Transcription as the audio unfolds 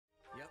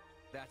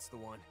That's the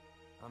one.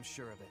 I'm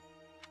sure of it.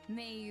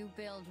 May you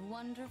build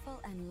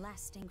wonderful and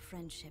lasting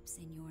friendships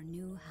in your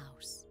new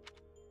house.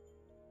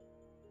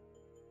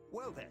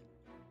 Well then,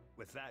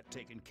 with that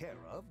taken care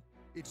of,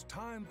 it's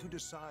time to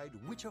decide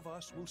which of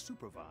us will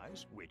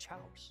supervise which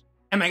house.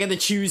 Am I gonna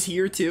choose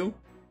here too?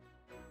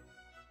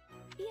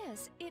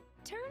 Yes, it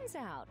turns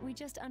out we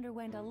just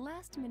underwent a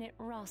last-minute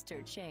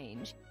roster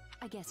change.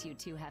 I guess you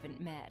two haven't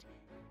met.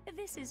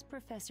 This is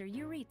Professor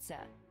Yuritsa,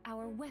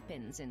 our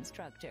weapons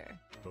instructor.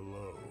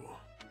 Hello.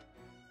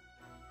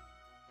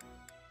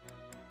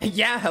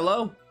 Yeah,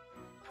 hello.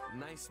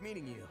 Nice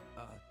meeting you,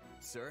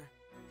 sir.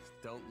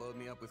 Don't load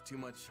me up with too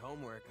much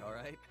homework, all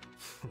right?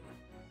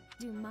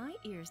 Do my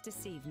ears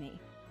deceive me?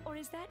 Or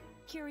is that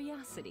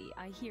curiosity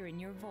I hear in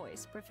your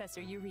voice,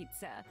 Professor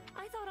Yuritsa?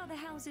 I thought all the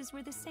houses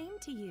were the same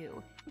to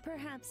you.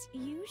 Perhaps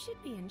you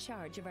should be in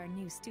charge of our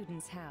new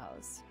student's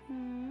house.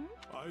 Hmm?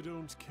 I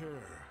don't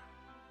care.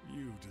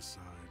 You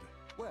decide.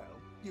 Well,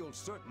 you'll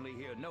certainly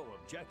hear no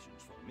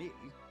objections from me.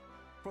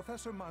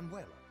 Professor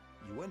Manuela,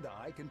 you and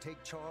I can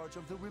take charge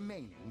of the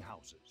remaining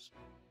houses.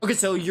 Okay,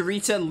 so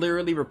Yuritsa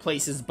literally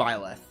replaces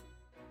Byleth.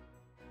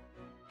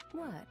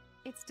 What?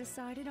 It's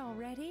decided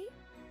already?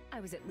 I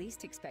was at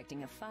least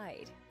expecting a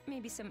fight.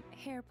 Maybe some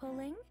hair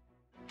pulling?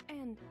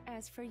 And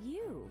as for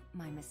you,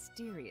 my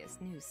mysterious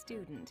new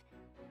student,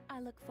 I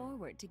look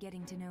forward to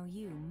getting to know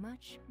you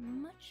much,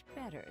 much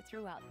better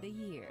throughout the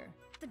year.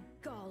 The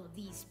gall of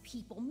these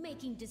people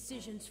making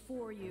decisions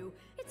for you.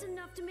 It's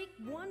enough to make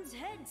one's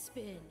head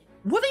spin.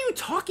 What are you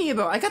talking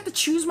about? I got to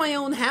choose my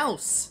own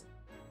house.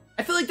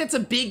 I feel like that's a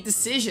big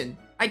decision.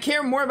 I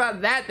care more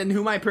about that than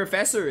who my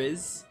professor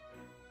is.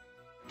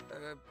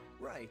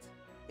 Right.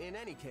 In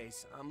any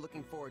case, I'm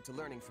looking forward to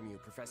learning from you,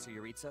 Professor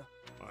Yuritsa.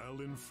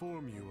 I'll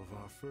inform you of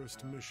our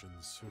first mission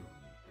soon.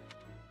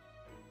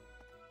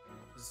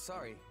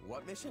 Sorry,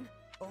 what mission?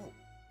 Oh,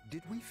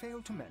 did we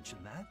fail to mention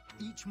that?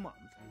 Each month,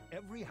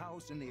 every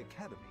house in the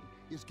Academy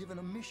is given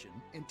a mission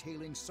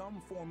entailing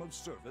some form of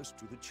service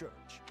to the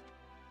church.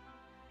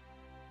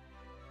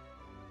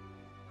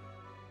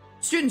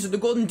 Students of the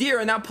Golden Deer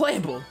are now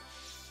playable.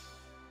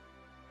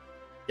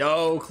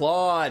 Yo,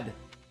 Claude.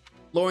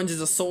 Lawrence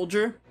is a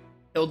soldier.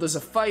 Hilda's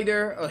a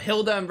fighter.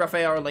 Hilda and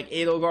Raphael are like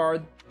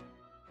Edelgard.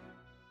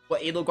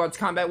 What Edelgard's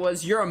combat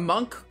was. You're a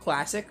monk.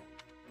 Classic.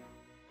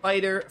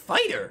 Fighter.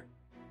 Fighter?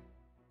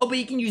 Oh, but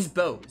you can use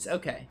bows.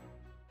 Okay.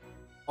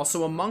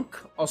 Also a monk.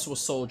 Also a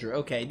soldier.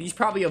 Okay, these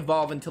probably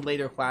evolve into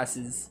later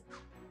classes.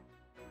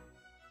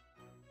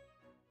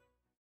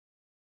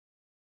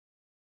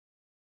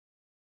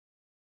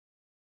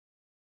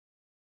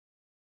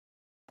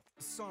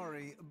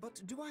 Sorry,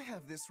 but do I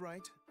have this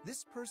right?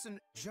 This person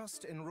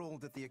just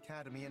enrolled at the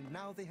academy and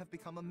now they have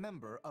become a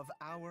member of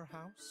our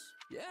house?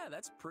 Yeah,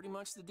 that's pretty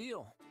much the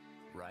deal.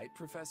 Right,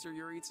 Professor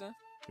Yuritsa?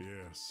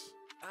 Yes.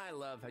 I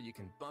love how you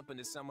can bump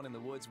into someone in the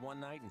woods one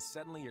night and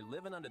suddenly you're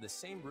living under the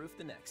same roof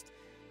the next.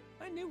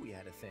 I knew we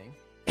had a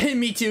thing.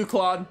 Me too,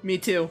 Claude. Me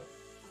too.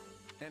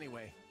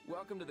 Anyway,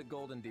 welcome to the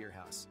Golden Deer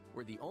House,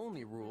 where the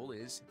only rule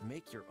is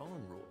make your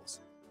own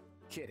rules.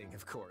 Kidding,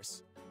 of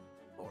course.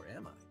 Or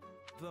am I?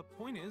 The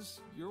point is,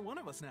 you're one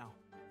of us now.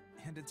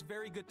 And it's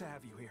very good to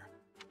have you here.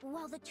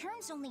 While the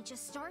term's only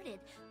just started,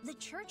 the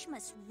church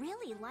must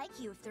really like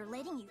you if they're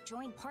letting you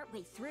join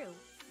partway through.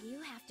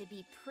 You have to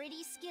be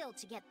pretty skilled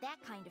to get that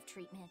kind of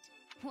treatment.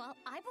 Well,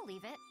 I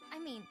believe it. I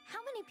mean, how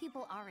many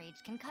people our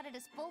age can cut it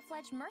as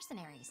full-fledged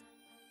mercenaries?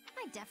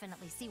 I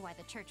definitely see why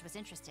the church was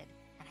interested,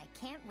 and I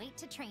can't wait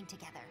to train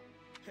together.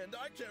 And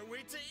I can't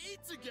wait to eat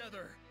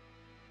together!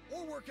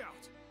 Or work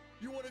out.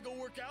 You want to go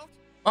work out?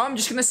 Oh, I'm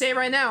just gonna say it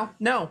right now.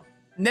 No.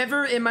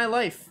 Never in my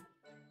life.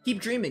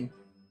 Keep dreaming.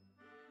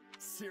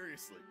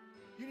 Seriously,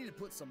 you need to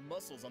put some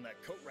muscles on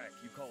that coat rack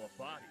you call a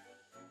body.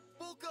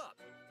 Bulk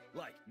up,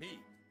 like me.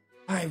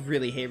 I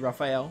really hate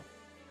Raphael.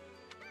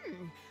 I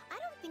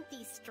don't think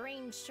these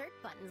strange shirt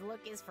buttons look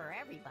is for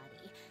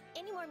everybody.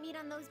 Any more meat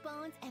on those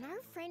bones, and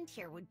our friend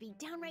here would be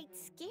downright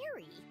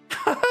scary.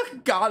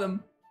 Got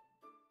him.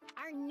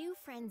 Our new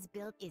friend's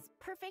build is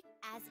perfect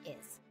as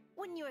is.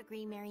 Wouldn't you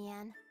agree,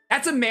 Marianne?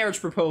 That's a marriage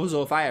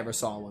proposal if I ever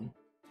saw one.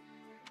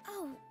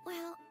 Oh,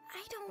 well,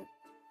 I don't...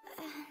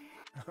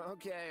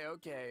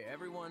 Okay,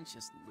 everyone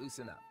just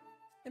loosen up.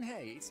 And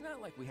hey, it's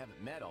not like we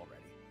haven't met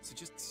already, so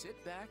just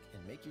sit back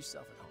and make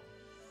yourself at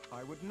home.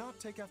 I would not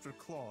take after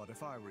Claude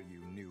if I were you,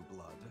 new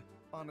blood.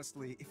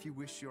 Honestly, if you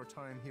wish your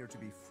time here to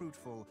be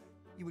fruitful,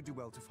 you would do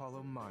well to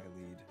follow my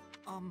lead.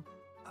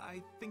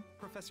 I think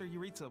Professor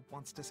Yuritsa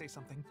wants to say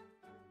something.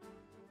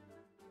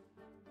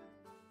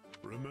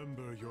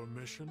 Remember your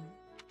mission?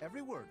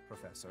 Every word,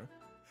 Professor.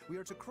 We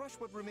are to crush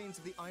what remains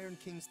of the Iron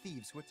King's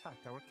thieves who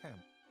attacked our camp.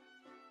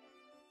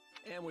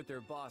 And with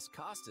their boss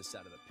Costas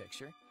out of the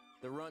picture,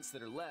 the runts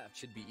that are left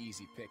should be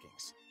easy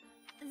pickings.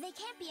 They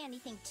can't be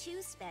anything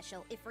too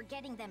special if we're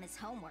getting them as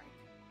homework.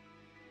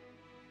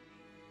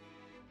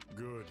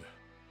 Good.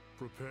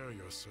 Prepare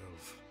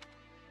yourself.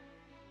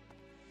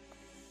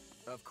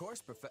 Of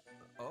course,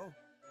 Oh,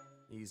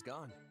 he's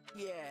gone.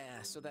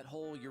 Yeah, so that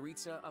whole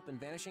Yuritsa up and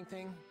vanishing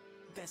thing?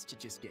 best to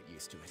just get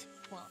used to it.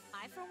 Well,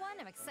 I for one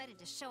am excited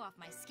to show off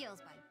my skills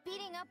by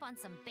beating up on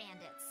some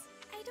bandits.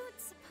 I don't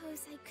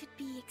suppose I could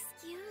be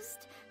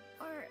excused?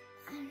 Or,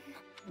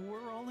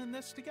 We're all in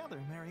this together,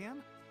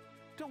 Marianne.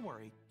 Don't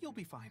worry, you'll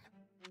be fine.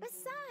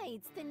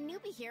 Besides, the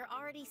newbie here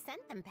already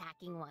sent them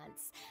packing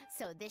once,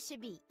 so this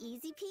should be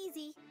easy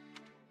peasy.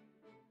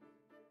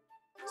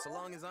 So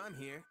long as I'm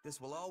here,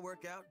 this will all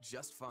work out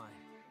just fine.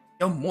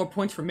 Yo, more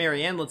points for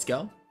Marianne. Let's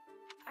go.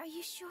 Are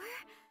you sure?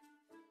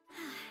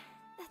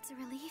 That's a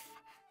relief.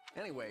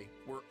 Anyway,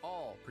 we're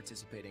all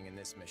participating in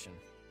this mission.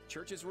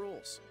 Church's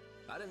rules.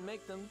 I didn't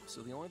make them,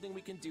 so the only thing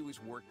we can do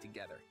is work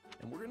together.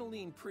 And we're gonna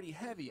lean pretty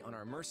heavy on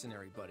our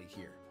mercenary buddy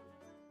here.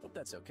 Hope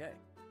that's okay.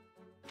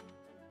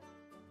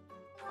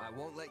 I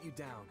won't let you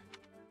down.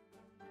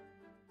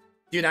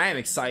 Dude, I am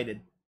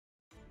excited.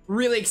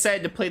 Really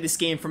excited to play this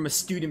game from a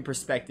student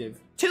perspective.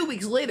 2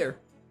 weeks later.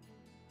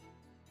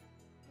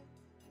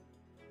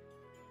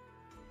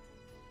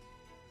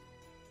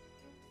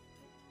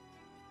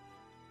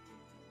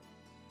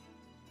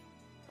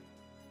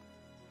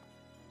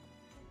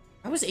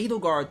 How was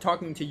Edelgard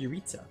talking to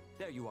Yuritsa?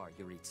 There you are,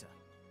 Yuritsa.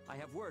 I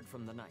have word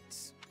from the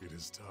knights. It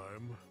is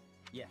time.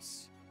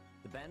 Yes.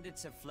 The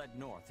bandits have fled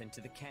north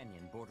into the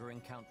canyon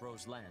bordering Count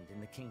Ro's land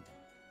in the kingdom.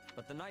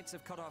 But the knights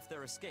have cut off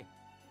their escape,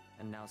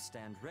 and now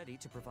stand ready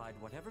to provide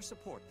whatever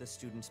support the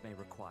students may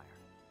require.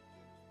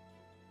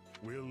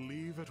 We'll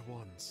leave at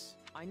once.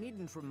 I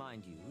needn't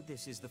remind you,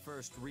 this is the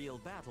first real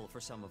battle for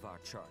some of our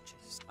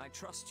charges. I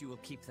trust you will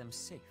keep them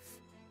safe.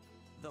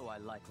 Though I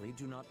likely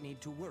do not need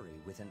to worry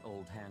with an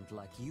old hand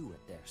like you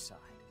at their side.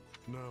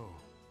 No,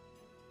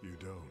 you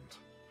don't.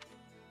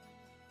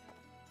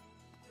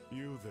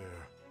 You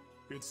there.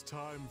 It's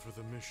time for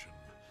the mission.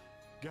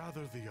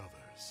 Gather the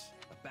others.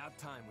 About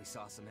time we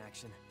saw some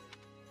action.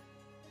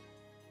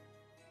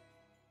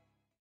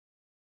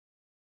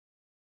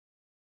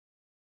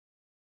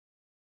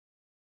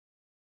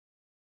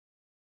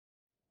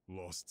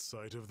 Lost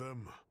sight of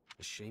them?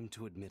 Ashamed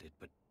to admit it,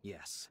 but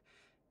yes.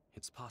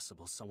 It's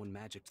possible someone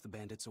magicked the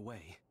bandits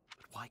away.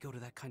 But why go to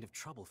that kind of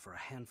trouble for a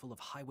handful of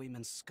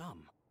highwaymen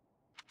scum?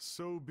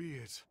 So be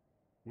it.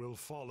 We'll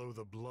follow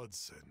the blood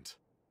scent.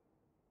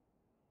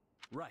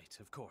 Right,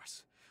 of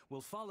course.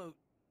 We'll follow...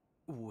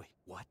 Wait,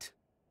 what?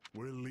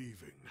 We're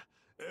leaving.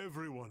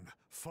 Everyone,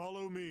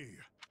 follow me.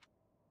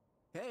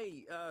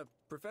 Hey,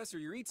 Professor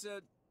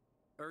Yuritsa,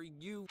 are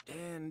you...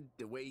 And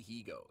the way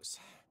he goes.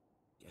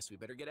 Guess we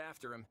better get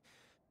after him.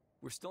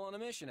 We're still on a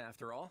mission,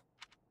 after all.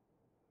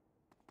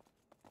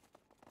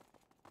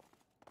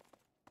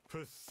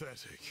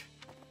 Pathetic.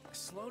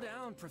 Slow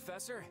down,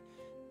 Professor.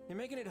 You're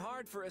making it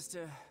hard for us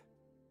to...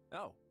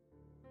 Oh.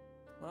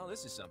 Well,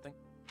 this is something.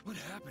 What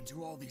happened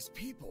to all these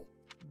people?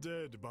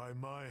 Dead by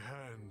my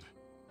hand.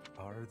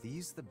 Are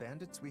these the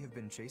bandits we have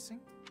been chasing?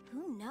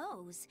 Who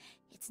knows?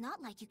 It's not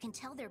like you can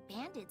tell they're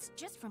bandits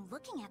just from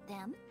looking at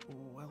them.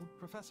 Well,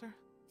 Professor,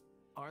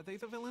 are they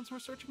the villains we're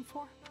searching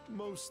for?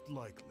 Most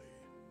likely.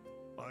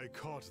 I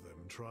caught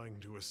them trying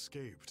to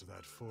escape to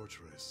that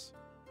fortress.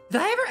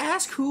 Did I ever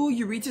ask who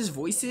Yuritsa's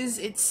voice is?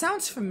 It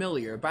sounds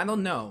familiar, but I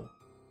don't know.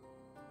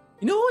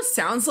 You know who it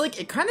sounds like?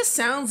 It kind of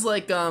sounds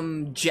like,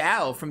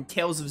 Zhao from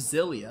Tales of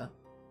Xillia.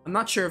 I'm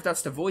not sure if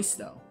that's the voice,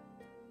 though.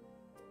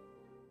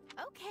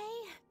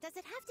 Okay, does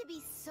it have to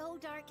be so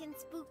dark and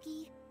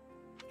spooky?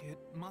 It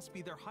must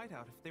be their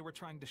hideout if they were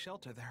trying to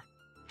shelter there.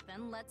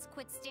 Then let's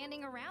quit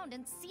standing around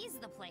and seize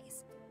the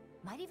place.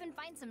 Might even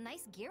find some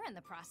nice gear in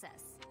the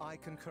process. I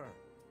concur.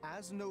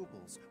 As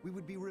nobles, we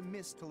would be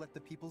remiss to let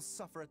the people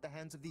suffer at the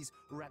hands of these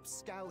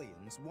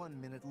rapscallions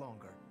 1 minute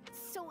longer.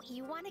 So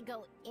you want to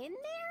go in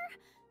there?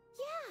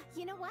 Yeah,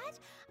 you know what?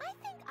 I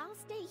think I'll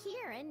stay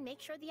here and make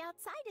sure the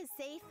outside is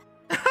safe.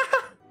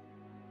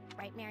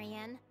 Right,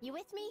 Marianne? You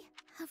with me?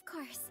 Of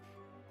course.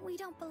 We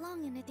don't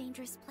belong in a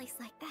dangerous place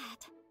like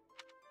that.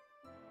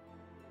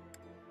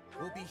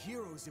 We'll be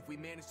heroes if we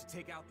manage to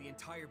take out the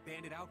entire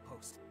bandit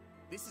outpost.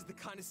 This is the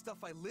kind of stuff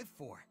I live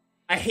for.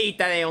 I hate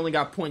that I only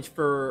got points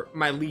for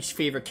my least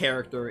favorite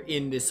character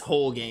in this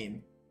whole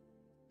game.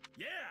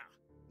 Yeah!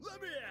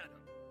 Let me at him!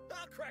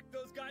 I'll crack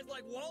those guys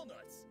like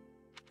walnuts!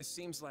 It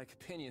seems like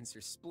opinions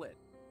are split.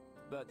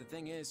 But the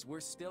thing is, we're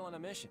still on a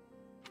mission.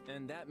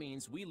 And that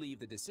means we leave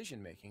the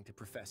decision-making to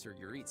Professor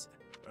Yuritsa.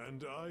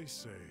 And I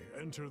say,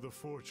 enter the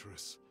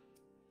fortress.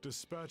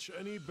 Dispatch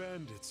any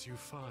bandits you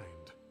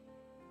find.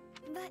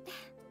 But...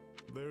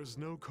 There's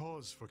no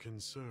cause for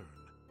concern.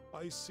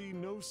 I see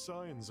no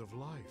signs of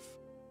life.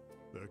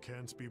 There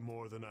can't be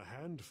more than a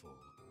handful.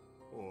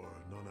 Or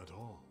none at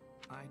all.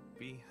 I'd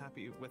be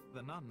happy with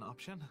the none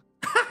option.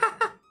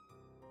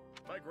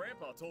 My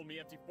grandpa told me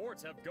empty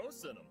forts have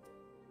ghosts in them.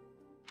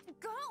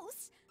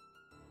 Ghosts?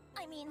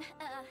 I mean,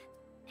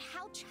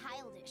 how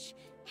childish.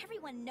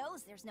 Everyone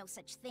knows there's no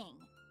such thing.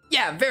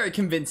 Yeah, very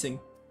convincing.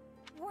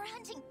 We're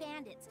hunting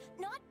bandits,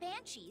 not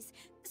banshees.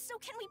 So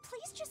can we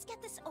please just get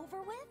this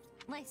over with?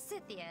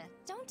 Lysithia,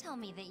 don't tell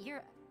me that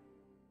you're...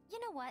 You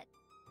know what?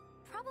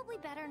 Probably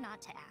better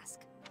not to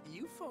ask.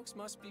 You folks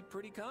must be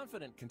pretty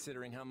confident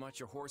considering how much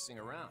you're horsing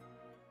around.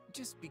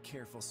 Just be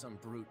careful some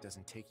brute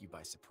doesn't take you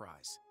by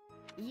surprise.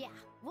 Yeah,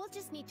 we'll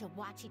just need to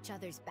watch each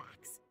other's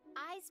backs.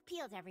 Eyes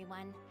peeled,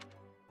 everyone.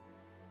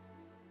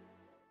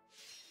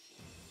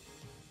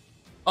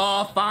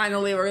 Oh,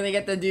 finally, we're gonna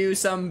get to do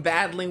some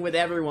battling with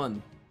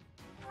everyone.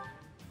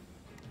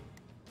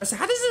 So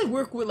how does it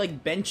work with,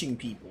 like, benching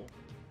people?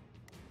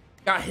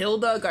 Got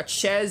Hilda, got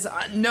Chez.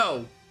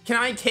 No. Can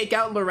I take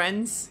out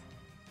Lorenz?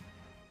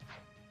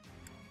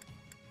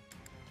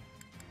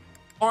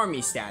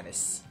 Army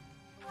status.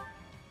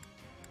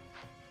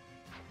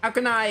 How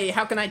can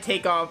I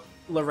take off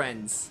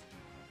Lorenz?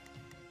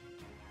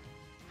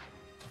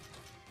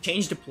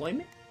 Change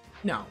deployment?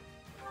 No.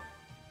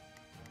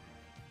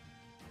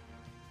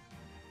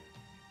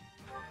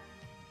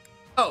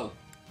 Oh.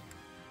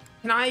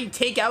 Can I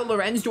take out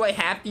Lorenz? Do I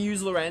have to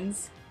use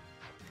Lorenz?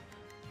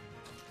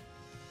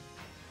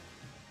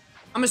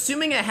 I'm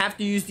assuming I have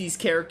to use these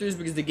characters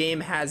because the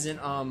game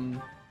hasn't,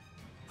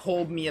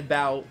 told me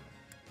about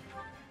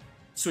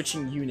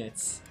switching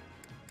units.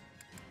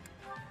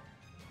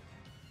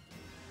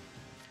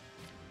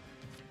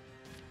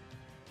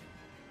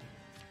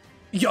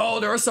 Yo,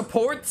 there are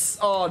supports?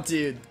 Oh,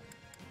 dude.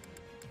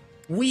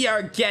 We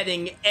are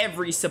getting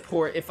every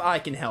support if I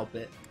can help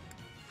it.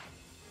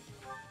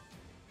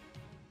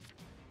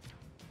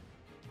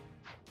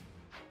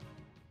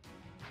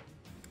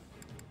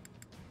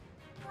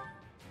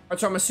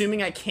 So I'm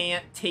assuming I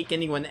can't take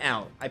anyone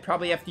out. I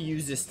probably have to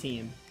use this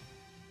team,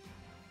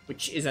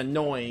 which is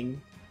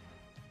annoying.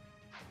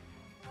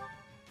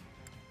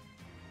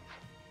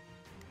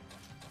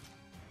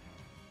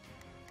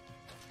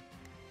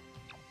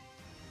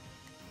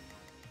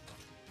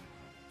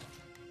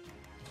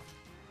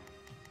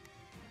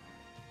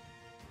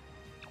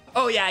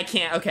 Oh yeah, I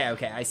can't.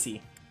 Okay, I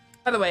see.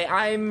 By the way,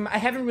 I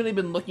haven't really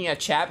been looking at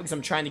chat because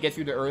I'm trying to get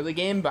through the early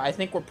game, but I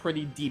think we're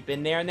pretty deep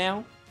in there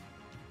now.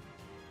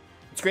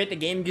 It's great the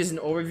game gives an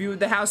overview of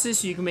the houses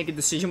so you can make a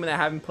decision when I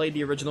haven't played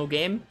the original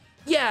game.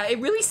 Yeah, it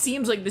really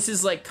seems like this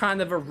is like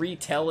kind of a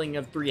retelling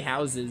of Three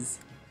Houses,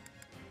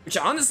 which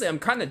honestly I'm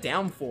kind of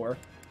down for.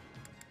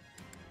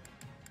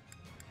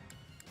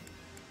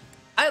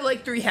 I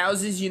like Three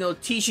Houses, you know,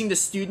 teaching the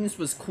students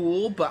was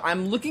cool, but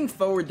I'm looking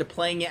forward to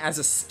playing it as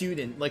a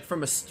student, like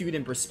from a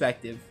student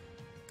perspective.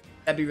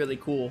 That'd be really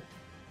cool.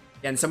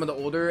 And some of the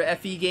older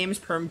FE games,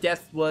 perm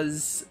death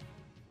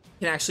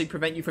can actually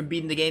prevent you from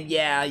beating the game.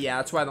 Yeah,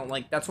 that's why I don't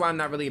like, that's why I'm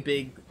not really a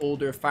big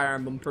older Fire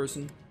Emblem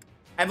person.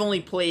 I've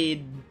only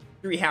played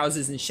Three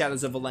Houses and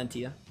Shadows of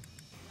Valentia.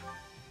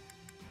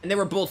 And they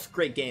were both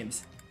great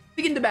games.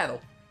 Begin the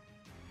battle.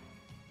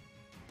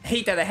 I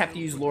hate that I have to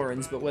use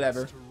Lorenz, but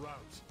whatever.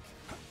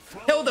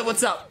 Hilda,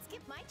 what's up?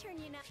 Skip my turn,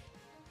 you know.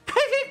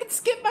 I can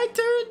skip my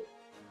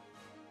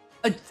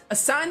turn.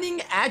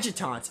 Assigning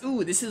adjutants.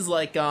 Ooh, this is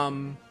like,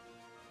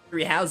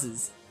 Three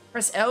Houses.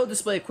 Press L,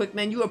 display a quick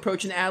menu,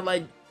 approach an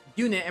allied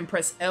unit, and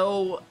press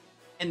L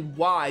and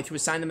Y to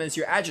assign them as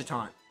your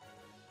adjutant.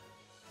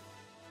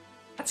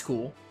 That's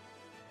cool.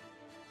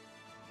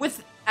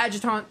 With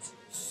adjutants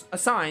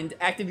assigned,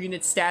 active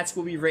unit stats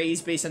will be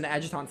raised based on the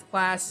adjutant's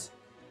class.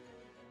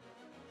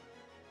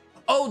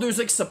 Oh, there's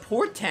like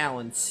support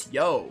talents.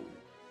 Yo.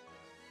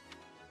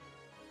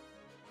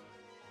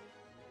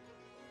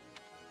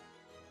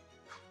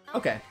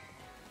 Okay.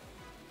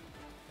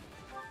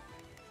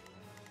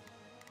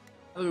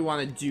 How do we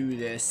want to do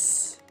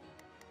this?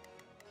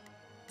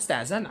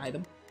 Stats, is that an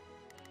item?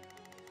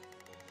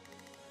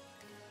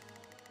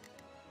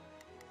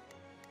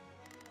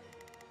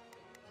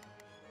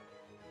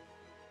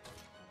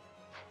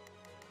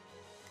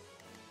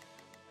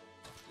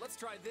 Let's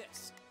try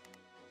this.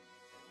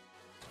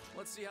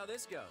 Let's see how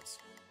this goes.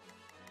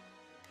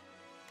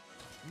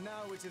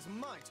 Now it is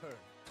my turn.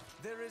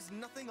 There is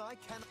nothing I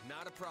can...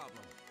 Not a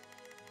problem.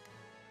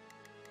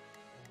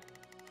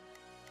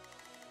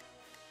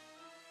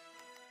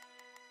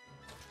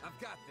 I've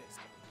got this.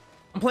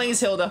 I'm playing as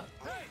Hilda.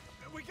 Hey,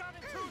 we got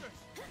intruders.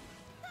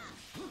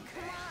 Come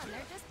on,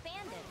 they're just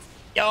bandits.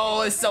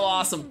 Yo, it's so We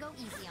awesome. can go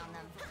easy on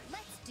them.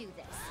 Let's do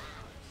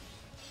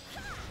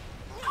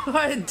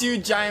this.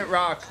 Dude, giant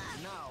rock.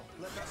 Now,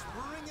 let us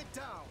bring it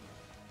down.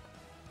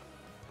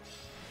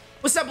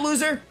 What's up,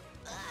 loser?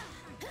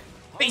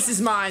 Base is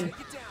mine.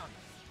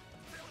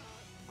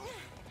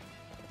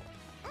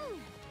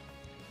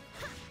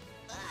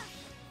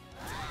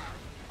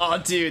 Oh,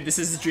 dude, this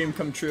is a dream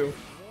come true.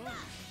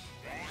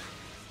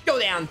 Go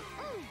down.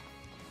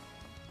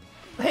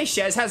 Hey,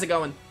 Chez, how's it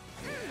going?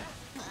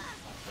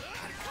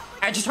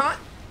 Adjutant?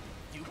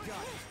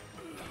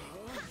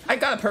 I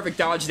got a perfect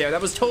dodge there.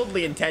 That was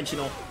totally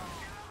intentional.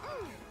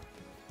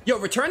 Yo,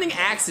 returning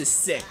axe is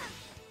sick.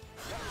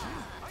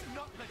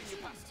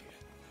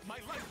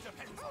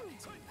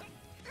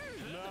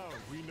 Now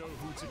we know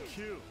who to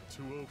kill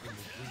to open the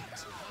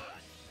gate.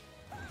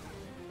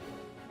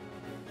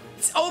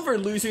 It's over,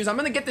 losers. I'm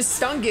gonna get this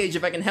stun gauge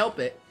if I can help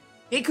it.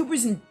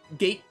 Keepers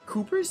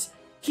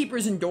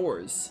and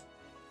doors.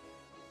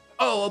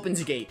 Oh, opens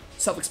a gate.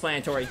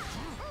 Self-explanatory.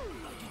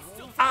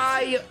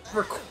 I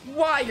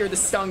require the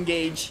stun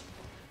gauge.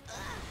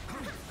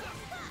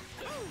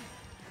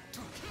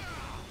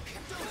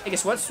 Hey,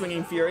 guess what?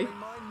 Swinging Fury.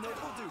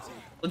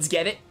 Let's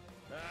get it.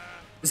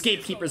 This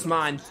Gatekeeper's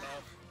mine.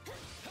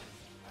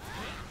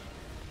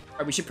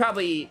 Alright, we should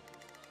probably...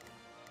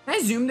 Can I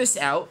zoom this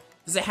out?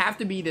 Does it have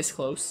to be this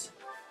close?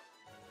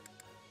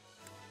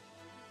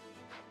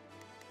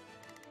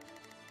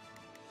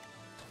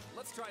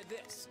 Let's try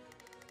this.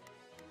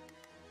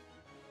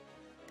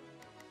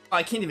 Oh,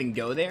 I can't even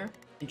go there?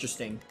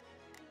 Interesting.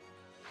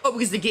 Oh,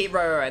 because the gate...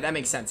 Right. That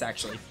makes sense,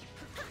 actually.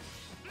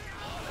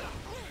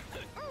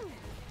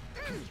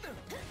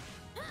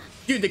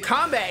 Dude, the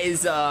combat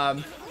is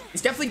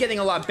definitely getting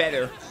a lot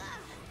better.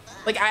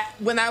 Like,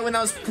 when I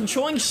was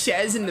controlling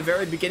Shez in the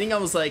very beginning, I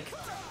was like...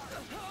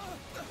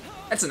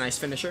 That's a nice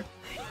finisher.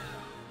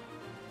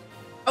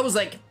 I was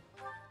like,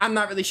 I'm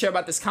not really sure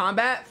about this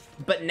combat,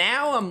 but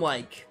now I'm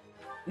like...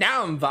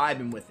 Now I'm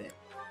vibing with it.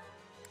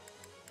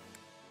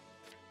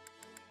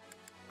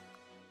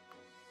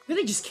 I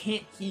really just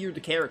can't hear the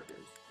characters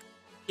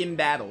in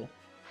battle.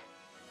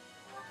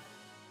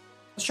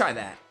 Let's try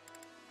that.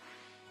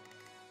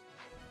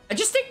 I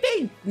just think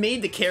they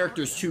made the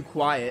characters too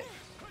quiet.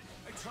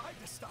 I tried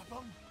to stop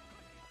him.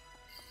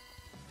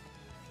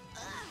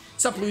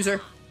 What's up,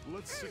 loser?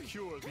 Let's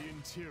secure the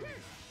interior.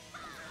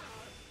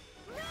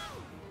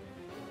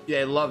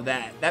 Yeah, I love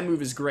that. That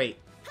move is great.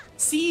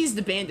 Seize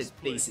the bandit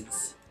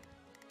bases.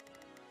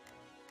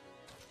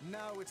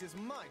 Now it is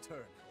my turn.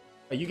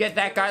 Oh, you get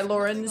that guy,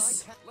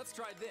 Lorenz? Let's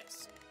try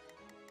this.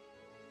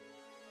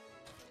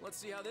 Let's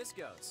see how this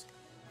goes.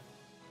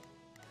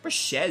 Where's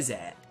Shez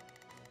at?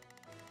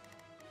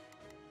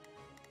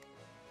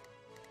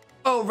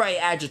 Oh, right,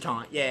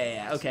 Adjutant.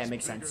 Yeah. Okay,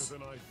 makes sense.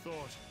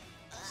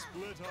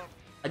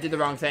 I did the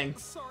wrong thing.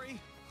 Sorry.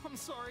 I'm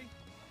sorry.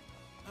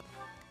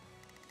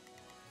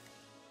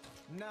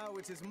 Now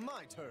it is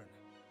my turn.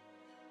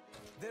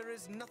 There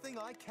is nothing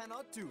I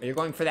cannot do. You're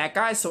going for that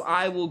guy, so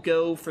I will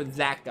go for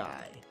that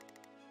guy.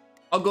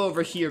 I'll go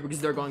over here because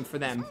they're going for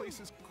them. This place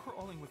is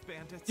crawling with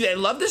bandits. Dude, I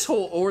love this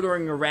whole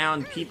ordering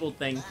around people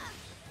thing.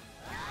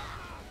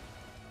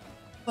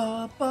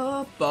 Bum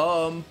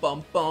bum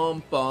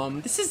bum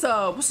bum. This is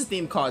what's the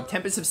theme called?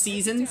 Tempest of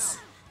Seasons.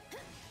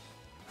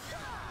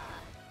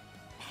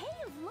 Hey,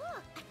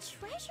 look, a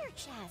treasure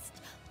chest.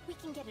 We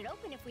can get it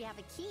open if we have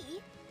a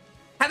key.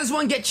 How does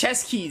one get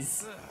chest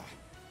keys?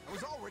 I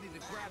was all ready to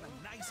grab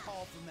a nice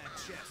haul from that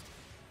chest.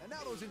 And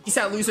now those Peace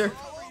out, loser.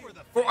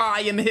 For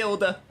I am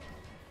Hilda.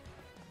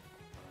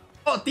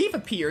 Oh, thief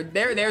appeared.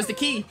 There's the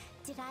key.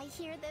 Did I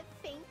hear the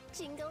faint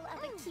jingle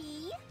of a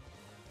key?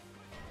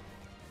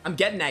 I'm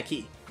getting that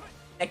key.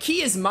 That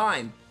key is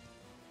mine.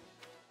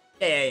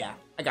 Yeah.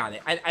 I got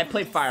it. I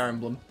played Fire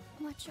Emblem.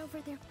 Watch over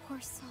their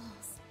poor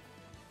souls.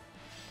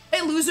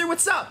 Hey, loser,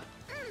 what's up?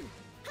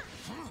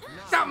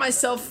 Got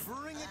myself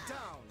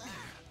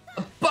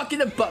a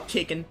bucket of butt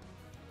kicking.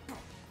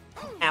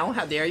 Ow,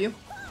 how dare you?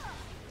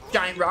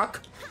 Giant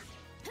rock.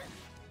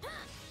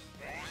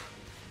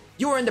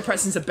 You are in the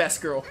presence of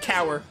best girl.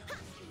 Cower.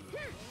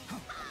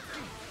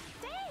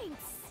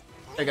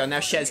 There you go. Now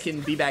Shez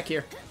can be back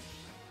here.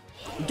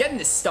 I'm getting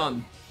this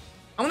stun.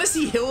 I want to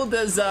see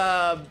Hilda's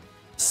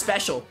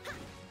special.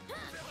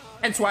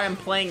 Hence why I'm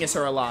playing as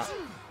her a lot.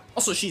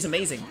 Also, she's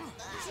amazing.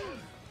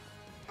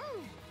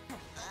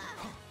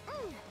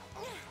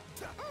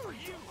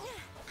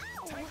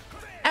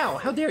 Ow,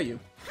 how dare you?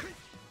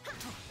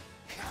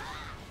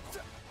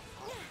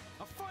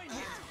 A fine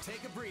hit.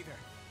 Take a breather.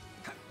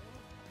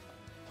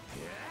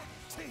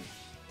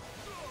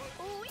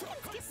 We can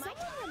skip my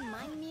turn.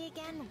 Remind me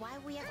again why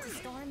we have to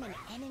storm an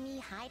enemy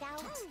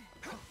hideout?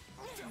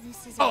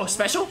 This is Oh,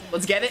 special?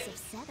 Let's get it.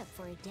 Setup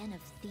for a den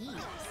of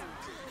thieves.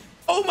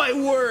 Oh my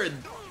word!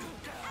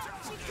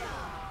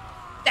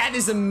 That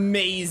is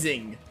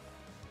amazing.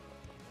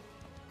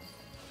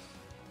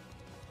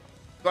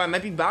 Well, I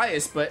might be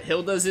biased, but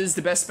Hilda's is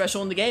the best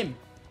special in the game.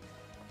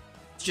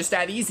 It's just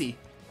that easy.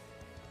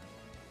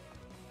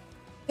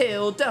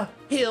 Hilda.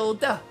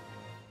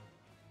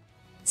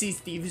 Sees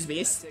Thieves'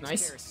 base.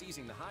 Nice. Care of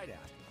seizing the hideout.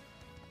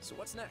 So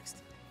what's next?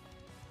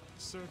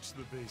 Search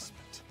the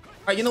basement.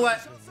 Alright, you know what?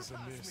 Things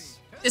amiss.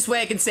 This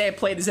way I can say I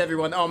played as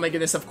everyone. Oh my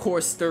goodness, of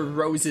course the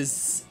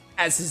roses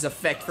as his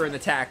effect for an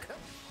attack.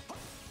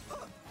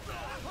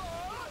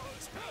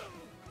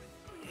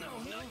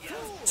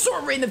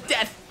 Sword Rain of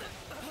Death!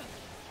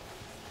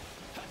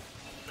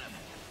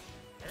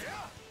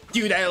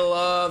 Dude, I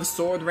love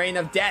Sword Rain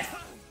of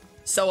Death.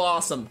 So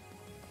awesome.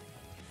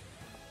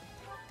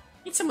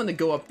 Need someone to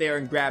go up there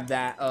and grab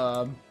that,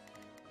 I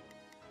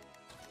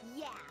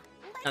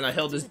don't know,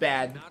 Hilda's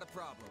bad. Not a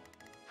problem.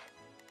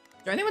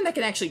 Is there anyone that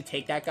can actually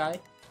take that guy?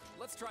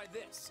 Let's try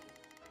this.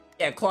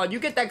 Yeah, Claude, you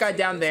get that guy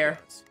down there.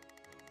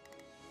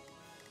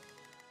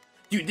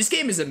 Dude, this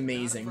game is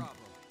amazing.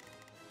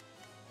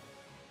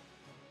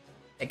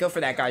 Yeah, go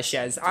for that guy,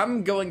 Shez.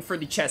 I'm going for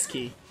the chest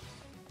key.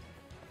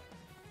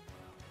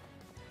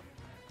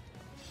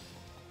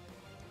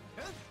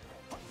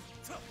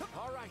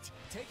 All right,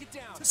 take it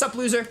down. What's up,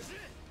 loser?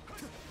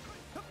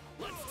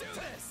 Let's do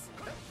this.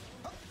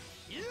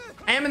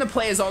 I am going to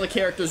play as all the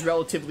characters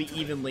relatively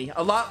evenly.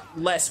 A lot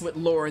less with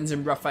Lorenz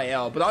and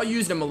Raphael, but I'll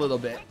use them a little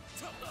bit.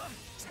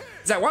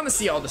 Because I want to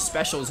see all the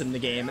specials in the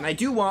game, and I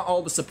do want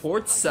all the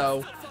supports,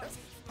 so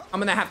I'm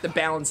going to have to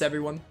balance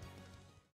everyone.